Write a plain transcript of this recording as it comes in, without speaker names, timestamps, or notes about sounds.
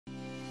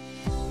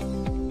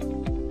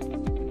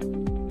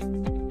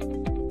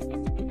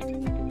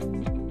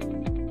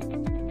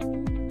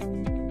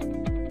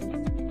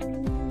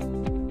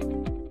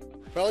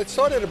Well, it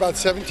started about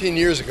 17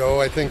 years ago.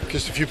 I think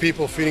just a few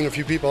people feeding a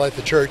few people at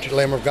the church at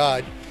Lamb of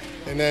God.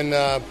 And then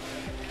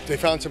they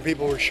found some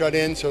people were shut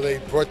in, so they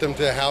brought them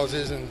to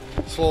houses and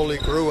slowly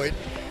grew it.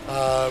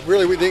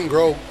 Really, we didn't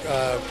grow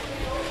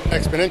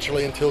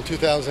exponentially until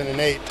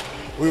 2008.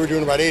 We were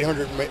doing about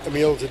 800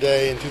 meals a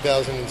day in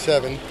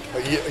 2007,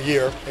 a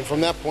year. And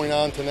from that point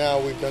on to now,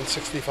 we've done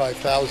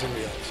 65,000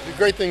 meals. The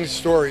great things,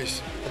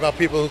 stories about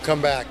people who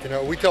come back. You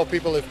know, we tell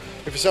people if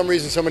for some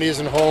reason somebody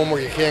isn't home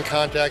or you can't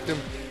contact them,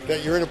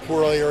 that you're in a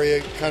poor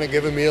area, kind of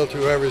give a meal to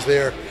whoever's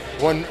there.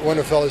 One of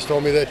the fellas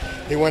told me that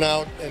he went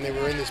out and they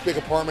were in this big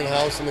apartment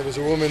house and there was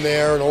a woman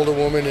there, an older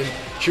woman, and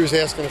she was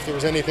asking if there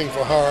was anything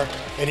for her,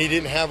 and he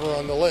didn't have her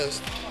on the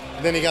list.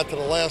 And then he got to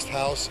the last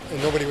house and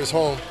nobody was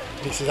home.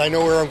 And he says, I know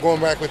where I'm going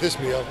back with this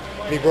meal.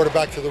 And he brought it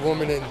back to the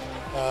woman, and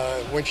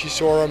when she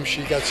saw him,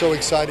 she got so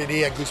excited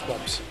he had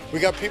goosebumps. We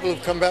got people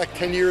who've come back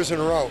 10 years in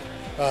a row.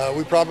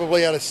 We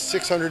probably out of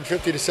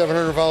 650 to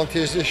 700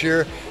 volunteers this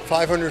year,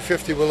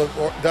 550 will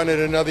have done it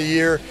another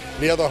year.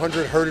 The other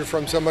 100 heard it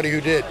from somebody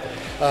who did.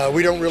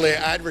 We don't really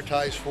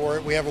advertise for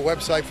it. We have a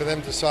website for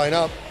them to sign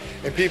up.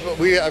 And people,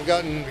 I've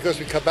gotten, because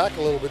we cut back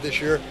a little bit this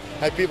year,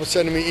 had people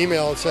sending me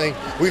emails saying,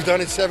 we've done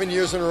it 7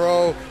 years in a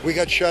row, we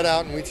got shut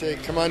out, and we'd say,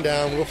 come on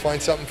down, we'll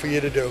find something for you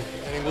to do.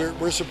 And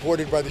we're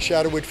supported by the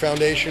Shadowwood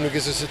Foundation, who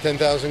gives us a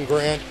 $10,000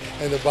 grant,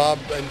 and the Bob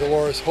and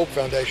Dolores Hope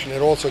Foundation,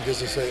 that also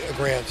gives us a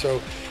grant. So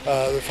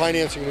the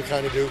financing we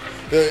kind of do.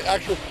 The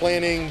actual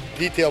planning,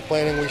 detailed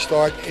planning, we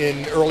start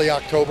in early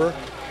October,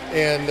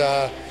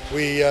 and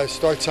we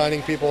start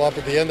signing people up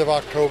at the end of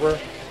October,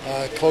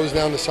 close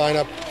down the sign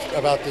up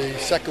about the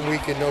second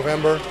week in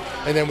November,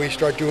 and then we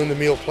start doing the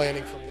meal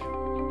planning from there.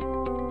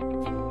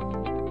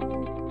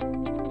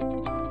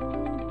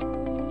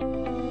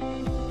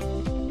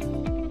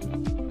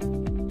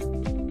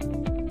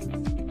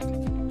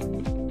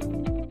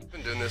 I've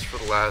been doing this for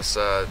the last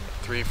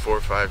 3,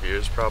 4, 5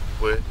 years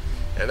probably,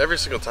 and every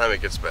single time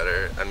it gets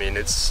better. I mean,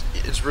 it's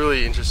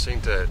really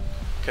interesting to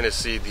kind of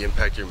see the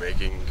impact you're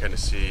making, kind of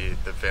see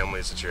the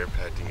families that you're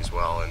impacting as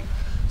well, and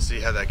see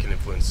how that can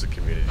influence the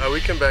community. We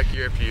come back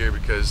year after year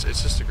because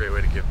it's just a great way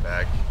to give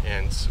back,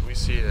 and we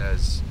see it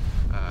as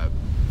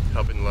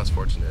helping the less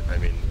fortunate. I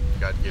mean,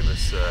 God gave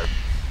us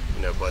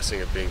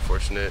blessing of being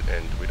fortunate,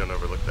 and we don't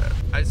overlook that.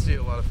 I see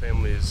a lot of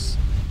families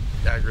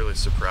act really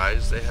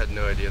surprised. They had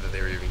no idea that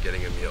they were even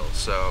getting a meal.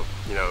 So,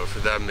 for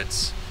them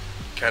it's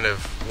kind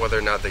of whether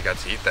or not they got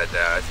to eat that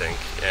day, I think.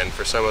 And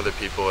for some other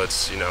people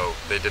it's,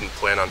 they didn't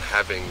plan on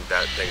having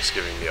that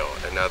Thanksgiving meal,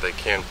 and now they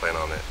can plan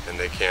on it, and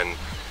they can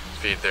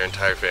feed their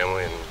entire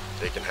family, and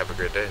they can have a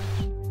great day.